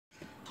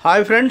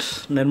Hi friends,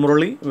 నేను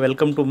Murali.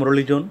 Welcome to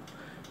Murali zone.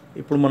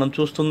 ఇప్పుడు మనం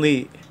చూస్తుంది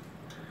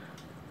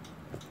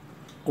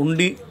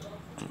ఉండి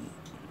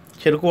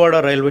చెరుకువాడ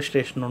రైల్వే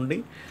స్టేషన్ నుండి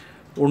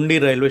ఉండి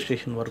రైల్వే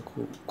స్టేషన్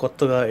వరకు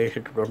కొత్తగా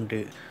వేసేటటువంటి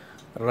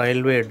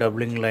రైల్వే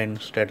డబ్లింగ్ లైన్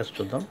స్టేటస్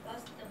చూద్దాం.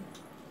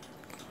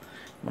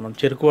 మనం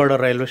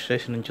చెరుకువాడ రైల్వే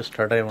స్టేషన్ నుంచి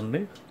స్టార్ట్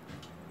అయ్యండి.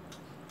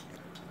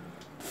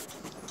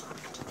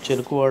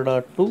 చెరుకువాడ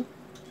టు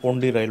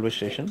ఉండి railway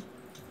station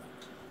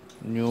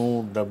new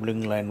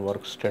doubling line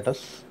work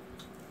status.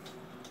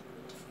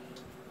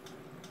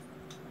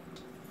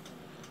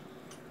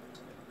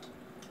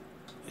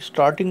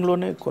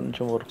 స్టార్టింగ్లోనే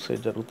కొంచెం వర్క్స్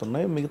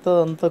జరుగుతున్నాయి, మిగతా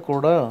అంతా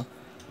కూడా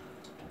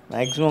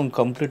మ్యాక్సిమం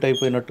కంప్లీట్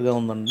అయిపోయినట్టుగా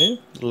ఉందండి.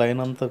 లైన్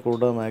అంతా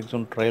కూడా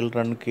మ్యాక్సిమం ట్రయల్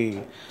రన్కి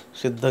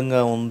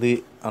సిద్ధంగా ఉంది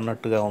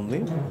అన్నట్టుగా ఉంది.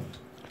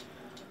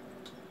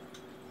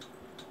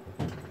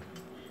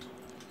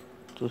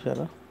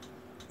 చూసారా,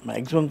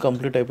 మ్యాక్సిమం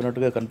కంప్లీట్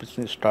అయిపోయినట్టుగా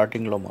కనిపిస్తుంది.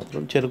 స్టార్టింగ్లో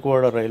మాత్రం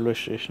చెరుకువాడ రైల్వే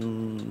స్టేషన్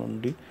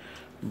నుండి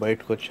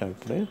బయటకు వచ్చాం.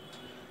 ఇప్పుడే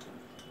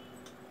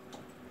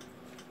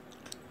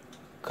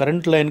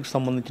కరెంట్ లైన్కి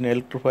సంబంధించిన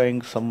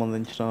ఎలక్ట్రిఫైయింగ్కి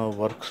సంబంధించిన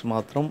వర్క్స్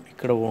మాత్రం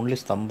ఇక్కడ ఓన్లీ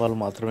స్తంభాలు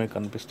మాత్రమే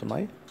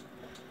కనిపిస్తున్నాయి.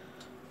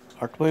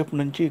 అటువైపు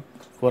నుంచి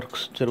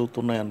వర్క్స్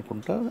జరుగుతున్నాయి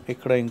అనుకుంటా.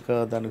 ఇక్కడ ఇంకా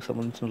దానికి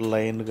సంబంధించిన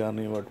లైన్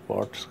కానీ వాటి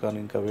పార్ట్స్ కానీ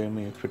ఇంకా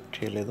అవేమీ ఫిట్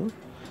చేయలేదు.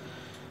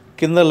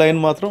 కింద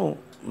లైన్ మాత్రం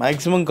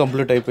మ్యాక్సిమం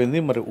కంప్లీట్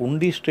అయిపోయింది. మరి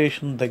ఉండి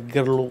స్టేషన్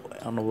దగ్గరలో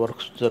అన్న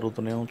వర్క్స్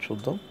జరుగుతున్నాయేమో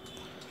చూద్దాం.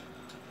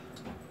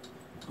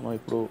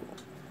 ఇప్పుడు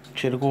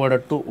చెరుకువాడ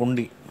టు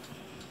ఉండి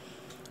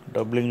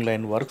doubling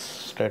line works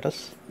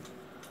status.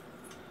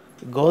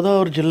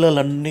 Godavari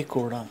జిల్లాలన్నీ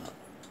కూడా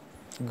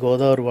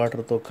గోదావరి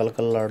వాటర్తో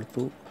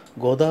కలకల్లాడుతూ,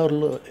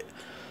 గోదావరిలో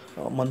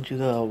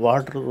మంచిగా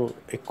వాటర్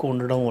ఎక్కువ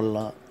ఉండడం వల్ల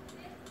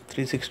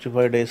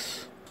 365 డేస్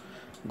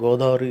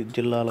గోదావరి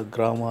జిల్లాల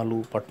గ్రామాలు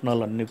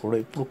పట్టణాలు అన్నీ కూడా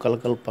ఇప్పుడు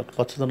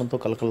పచ్చదనంతో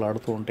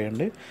కలకల్లాడుతూ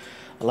ఉంటాయండి.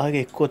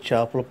 అలాగే ఎక్కువ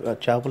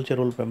చేపల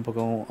చెరువుల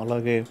పెంపకం,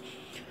 అలాగే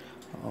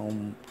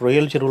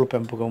రొయ్యల చెరువుల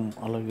పెంపకం,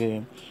 అలాగే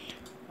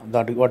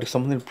వాటికి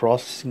సంబంధించిన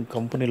ప్రాసెసింగ్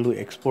కంపెనీలు,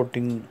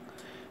 ఎక్స్పోర్టింగ్,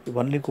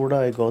 ఇవన్నీ కూడా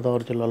ఈ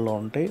గోదావరి జిల్లాలో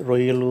ఉంటాయి.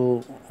 రొయ్యలు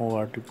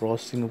వాటి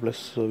ప్రాసెసింగ్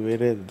ప్లస్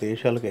వేరే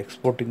దేశాలకు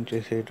ఎక్స్పోర్టింగ్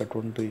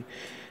చేసేటటువంటి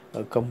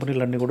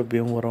కంపెనీలన్నీ కూడా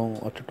భీమవరం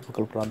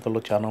చుట్టుపక్కల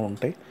ప్రాంతాల్లో చాలా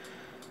ఉంటాయి.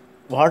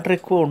 వాటర్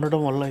ఎక్కువ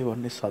ఉండడం వల్ల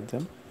ఇవన్నీ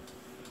సాధ్యం.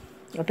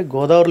 అంటే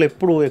గోదావరిలో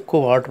ఎప్పుడు ఎక్కువ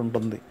వాటర్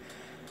ఉంటుంది.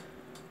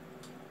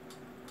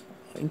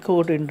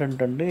 ఇంకొకటి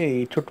ఏంటంటే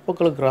ఈ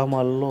చుట్టుపక్కల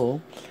గ్రామాల్లో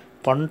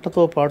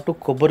పంటతో పాటు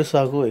కొబ్బరి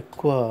సాగు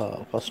ఎక్కువ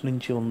ఫస్ట్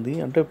నుంచి ఉంది.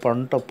 అంటే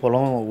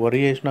పొలం వరి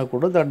వేసినా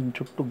కూడా దాని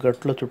చుట్టూ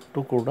గట్ల చుట్టూ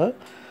కూడా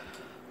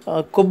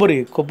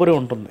కొబ్బరి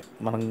ఉంటుంది.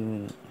 మనం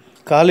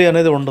ఖాళీ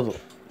అనేది ఉండదు.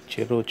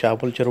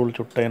 చేపల చెరువుల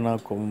చుట్టైనా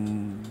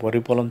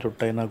వరి పొలం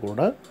చుట్టైనా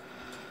కూడా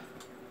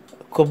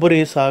కొబ్బరి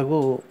సాగు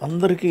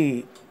అందరికీ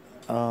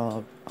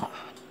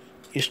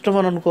ఇష్టం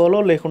అని అనుకోవాలో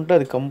లేకుంటే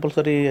అది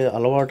కంపల్సరీ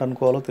అలవాటు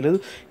అనుకోవాలో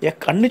తెలియదు.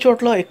 అన్ని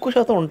చోట్ల ఎక్కువ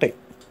శాతం ఉంటాయి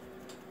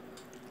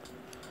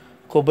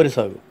కొబ్బరి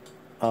సాగు.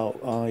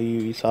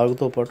 ఈ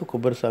సాగుతో పాటు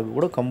కొబ్బరి సాగు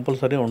కూడా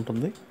కంపల్సరీ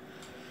ఉంటుంది.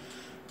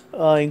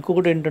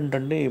 ఇంకొకటి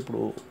ఏంటంటే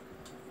ఇప్పుడు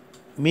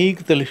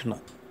మీకు తెలిసిన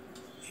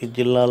ఈ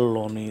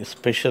జిల్లాల్లోని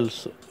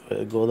స్పెషల్స్,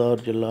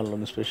 గోదావరి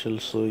జిల్లాలోని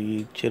స్పెషల్స్, ఈ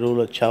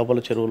చేపల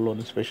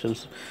చెరువుల్లోని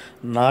స్పెషల్స్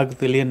నాకు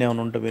తెలియని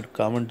ఏమైనా ఉంటే మీరు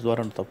కామెంట్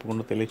ద్వారా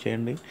తప్పకుండా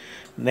తెలియచేయండి.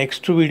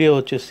 నెక్స్ట్ వీడియో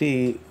వచ్చేసి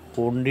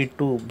ఉండి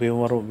టు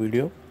భీమవరం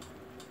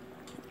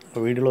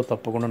వీడియోలో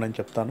తప్పకుండా నేను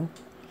చెప్తాను.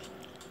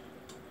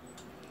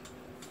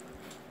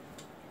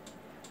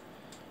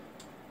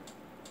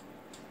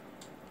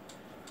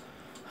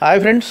 హాయ్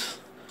ఫ్రెండ్స్,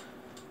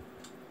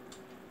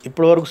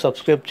 ఇప్పటివరకు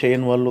సబ్స్క్రైబ్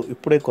చేయని వాళ్ళు,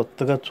 ఇప్పుడే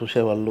కొత్తగా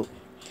చూసేవాళ్ళు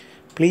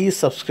ప్లీజ్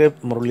సబ్స్క్రైబ్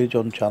మురళీ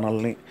జోన్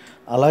ఛానల్ని.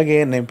 అలాగే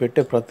నేను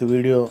పెట్టే ప్రతి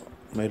వీడియో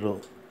మీరు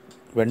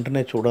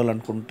వెంటనే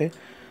చూడాలనుకుంటే,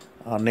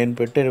 నేను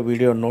పెట్టే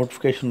వీడియో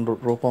నోటిఫికేషన్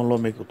రూపంలో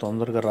మీకు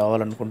తొందరగా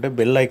రావాలనుకుంటే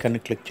బెల్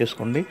ఐకాన్ని క్లిక్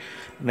చేసుకోండి.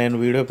 నేను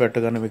వీడియో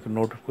పెట్టగానే మీకు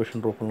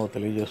నోటిఫికేషన్ రూపంలో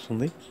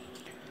తెలియజేస్తుంది.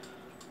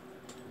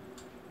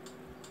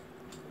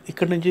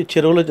 ఇక్కడ నుంచి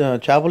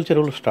చేపల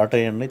చెరువులు స్టార్ట్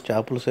అయ్యండి.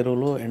 చేపల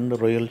చెరువులు అండ్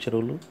రొయ్యల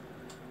చెరువులు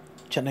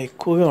చాలా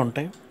ఎక్కువగా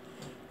ఉంటాయి.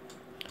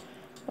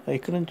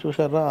 ఇక్కడ నుంచి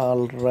చూసారా,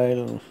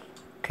 రైల్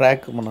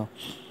ట్రాక్, మన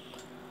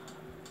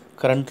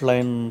కరెంట్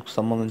లైన్కి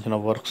సంబంధించిన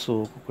వర్క్స్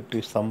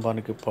ఒక్కొక్కటి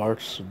స్తంభానికి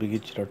పార్ట్స్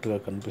బిగించినట్టుగా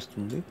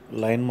కనిపిస్తుంది.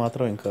 లైన్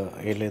మాత్రం ఇంకా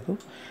వేయలేదు.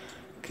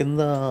 కింద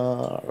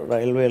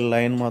రైల్వే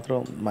లైన్ మాత్రం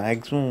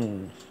మ్యాక్సిమం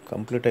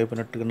కంప్లీట్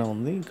అయిపోయినట్టుగానే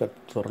ఉంది. ఇంకా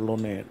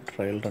త్వరలోనే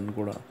ట్రయల్ రన్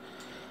కూడా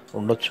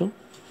ఉండొచ్చు.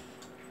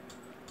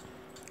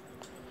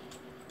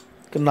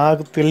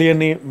 నాకు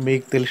తెలియని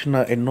మీకు తెలిసిన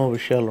ఎన్నో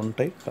విషయాలు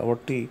ఉంటాయి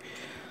కాబట్టి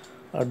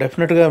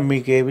డెఫినెట్గా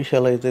మీకు ఏ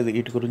విషయాలు అయితే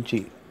వీటి గురించి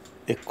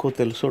ఎక్కువ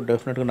తెలుసో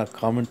డెఫినెట్గా నాకు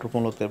కామెంట్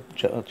రూపంలో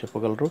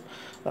చెప్పగలరు.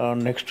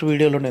 నెక్స్ట్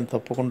వీడియోలో నేను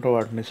తప్పకుండా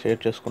వాటిని షేర్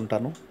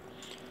చేసుకుంటాను.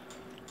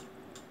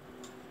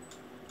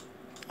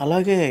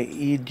 అలాగే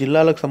ఈ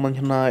జిల్లాలకు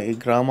సంబంధించిన, ఈ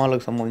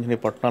గ్రామాలకు సంబంధించిన,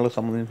 ఈ పట్టణాలకు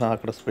సంబంధించిన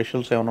అక్కడ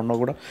స్పెషల్స్ ఏమైనా ఉన్నా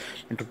కూడా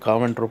మీరు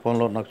కామెంట్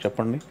రూపంలో నాకు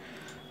చెప్పండి.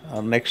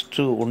 నెక్స్ట్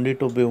ఉండి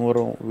టు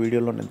భీమవరం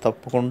వీడియోలో నేను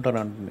తప్పకుండా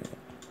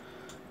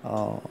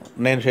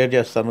నేను షేర్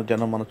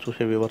చేస్తాను. మనం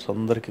చూసే వ్యూవర్స్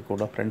అందరికీ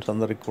కూడా, ఫ్రెండ్స్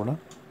అందరికీ కూడా.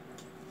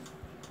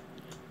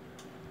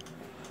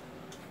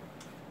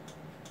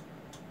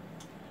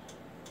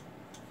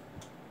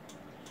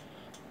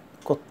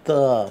 కొత్త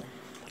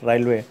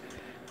రైల్వే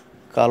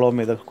కాలువ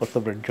మీద కొత్త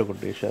బ్రిడ్జ్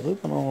ఒకటి వేశారు.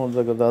 మనం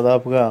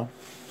దాదాపుగా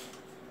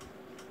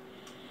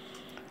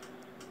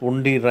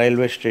ఉండి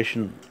రైల్వే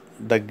స్టేషన్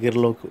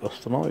దగ్గరలోకి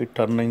వస్తున్నాం. ఈ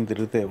టర్నింగ్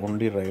తిరిగితే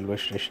ఉండి రైల్వే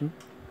స్టేషన్.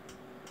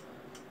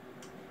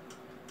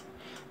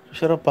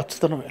 చూసారా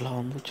పచ్చదనం ఎలా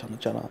ఉందో, చాలా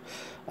చాలా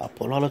ఆ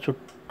పొలాల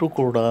చుట్టూ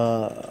కూడా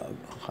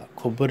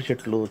కొబ్బరి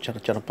చెట్లు చాలా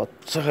చాలా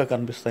పచ్చగా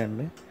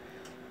కనిపిస్తాయండి.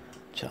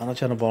 చాలా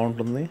చాలా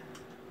బాగుంటుంది.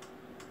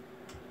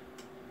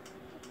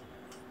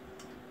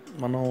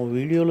 మనం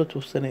వీడియోలో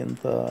చూస్తేనే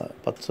ఎంత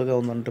పచ్చగా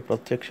ఉందంటే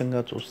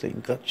ప్రత్యక్షంగా చూస్తే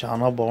ఇంకా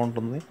చాలా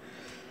బాగుంటుంది.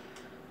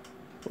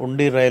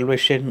 ఉండి రైల్వే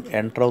స్టేషన్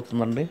ఎంటర్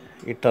అవుతుందండి.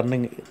 ఈ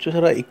టర్నింగ్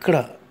చూసారా,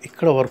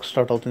 ఇక్కడ వర్క్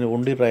స్టార్ట్ అవుతుంది.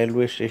 ఉండి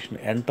రైల్వే స్టేషన్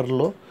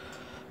ఎంటర్లో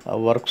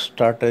వర్క్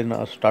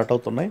స్టార్ట్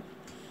అవుతున్నాయి.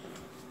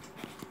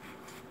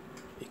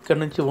 ఇక్కడ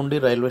నుంచి ఉండి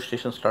రైల్వే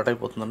స్టేషన్ స్టార్ట్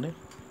అయిపోతుందండి.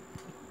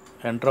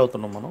 ఎంటర్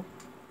అవుతున్నాం మనం.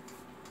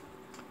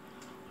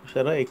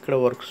 చూసారా, ఇక్కడ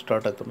వర్క్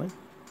స్టార్ట్ అవుతున్నాయి.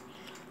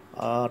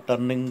 ఆ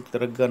టర్నింగ్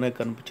తిరగగానే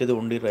కనిపించేది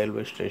ఉండి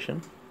రైల్వే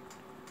స్టేషన్.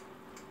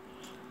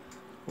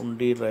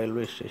 ఉండి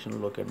రైల్వే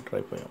స్టేషన్లోకి ఎంటర్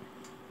అయిపోయాం.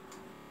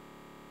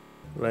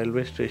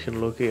 Railway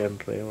స్టేషన్లోకి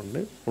enter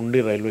అయ్యామండి. ఉండి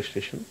రైల్వే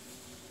స్టేషన్.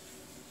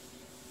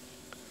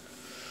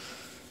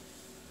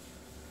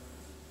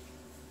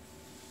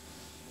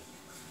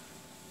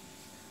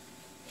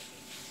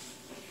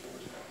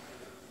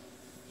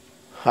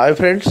 హాయ్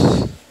ఫ్రెండ్స్,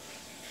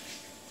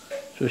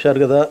 చూశారు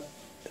కదా.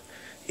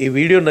 ఈ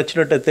వీడియో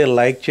నచ్చినట్టయితే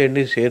లైక్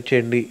చేయండి, షేర్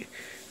చేయండి.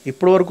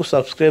 ఇప్పటివరకు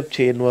సబ్స్క్రైబ్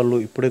చేయని వాళ్ళు,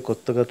 ఇప్పుడే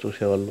కొత్తగా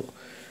చూసేవాళ్ళు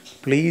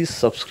ప్లీజ్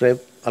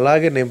సబ్స్క్రైబ్.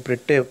 అలాగే నేను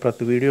పెట్టే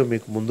ప్రతి వీడియో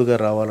మీకు ముందుగా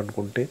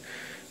రావాలనుకుంటే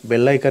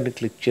బెల్ ఐకాన్ని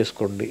క్లిక్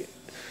చేసుకోండి.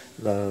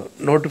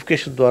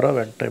 నోటిఫికేషన్ ద్వారా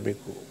వెంటనే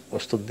మీకు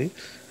వస్తుంది,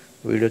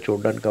 వీడియో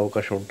చూడడానికి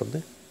అవకాశం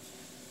ఉంటుంది.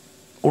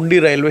 ఉండి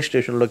రైల్వే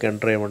స్టేషన్లోకి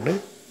ఎంటర్ అయ్యామండి.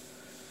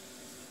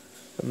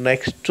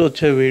 నెక్స్ట్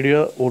వచ్చే వీడియో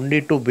ఉండి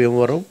టు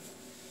భీమవరం.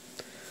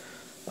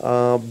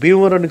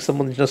 భీమవరానికి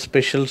సంబంధించిన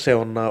స్పెషల్స్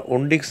ఏమన్నా,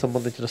 ఉండికి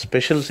సంబంధించిన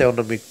స్పెషల్స్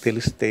ఏమన్నా మీకు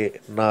తెలిస్తే,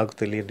 నాకు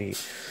తెలియని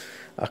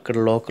అక్కడ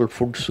లోకల్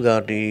ఫుడ్స్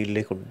కానీ,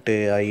 లేకుంటే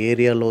ఆ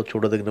ఏరియాలో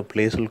చూడదగిన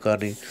ప్లేసులు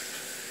కానీ,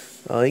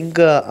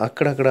 ఇంకా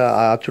అక్కడక్కడ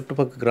ఆ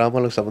చుట్టుపక్కల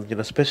గ్రామాలకు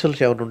సంబంధించిన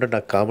స్పెషల్స్ ఏమైనా ఉంటే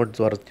నాకు కామెంట్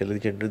ద్వారా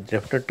తెలియజేయండి.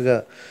 డెఫినెట్గా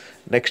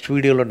నెక్స్ట్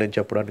వీడియోలో నేను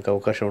చెప్పడానికి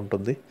అవకాశం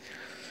ఉంటుంది.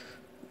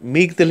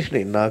 మీకు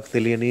తెలిసినవి, నాకు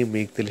తెలియని,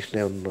 మీకు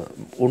తెలిసినవి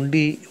ఉన్న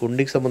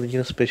ఉండికి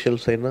సంబంధించిన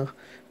స్పెషల్స్ అయినా,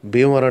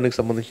 భీమవరానికి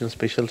సంబంధించిన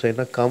స్పెషల్స్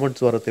అయినా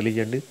కామెంట్స్ ద్వారా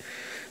తెలియజేయండి.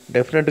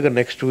 డెఫినెట్గా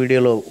నెక్స్ట్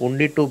వీడియోలో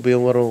ఉండి టు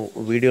భీమవరం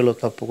వీడియోలో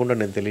తప్పకుండా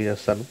నేను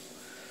తెలియజేస్తాను.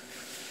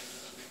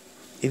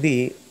 ఇది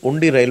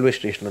ఉండి రైల్వే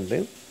స్టేషన్ అండి.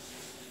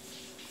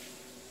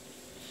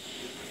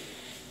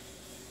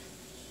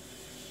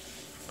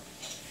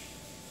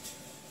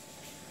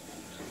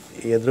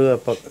 ఎదురుగా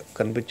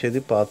కనిపించేది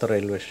పాత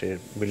రైల్వే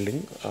స్టేషన్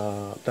బిల్డింగ్,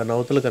 దాని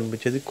అవతల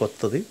కనిపించేది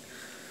కొత్తది.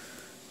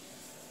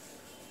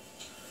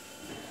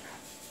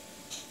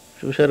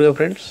 చూశారుగా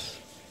ఫ్రెండ్స్,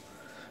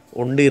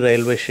 ఉండి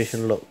రైల్వే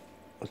స్టేషన్లో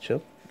వచ్చాం.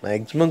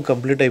 మ్యాక్సిమం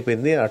కంప్లీట్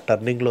అయిపోయింది ఆ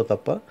టర్నింగ్లో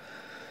తప్ప.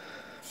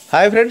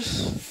 హాయ్ ఫ్రెండ్స్,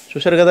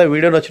 చూశారు కదా.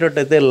 వీడియో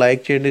నచ్చినట్టయితే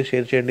లైక్ చేయండి,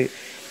 షేర్ చేయండి.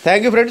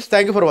 Thank you friends,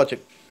 thank you for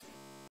watching.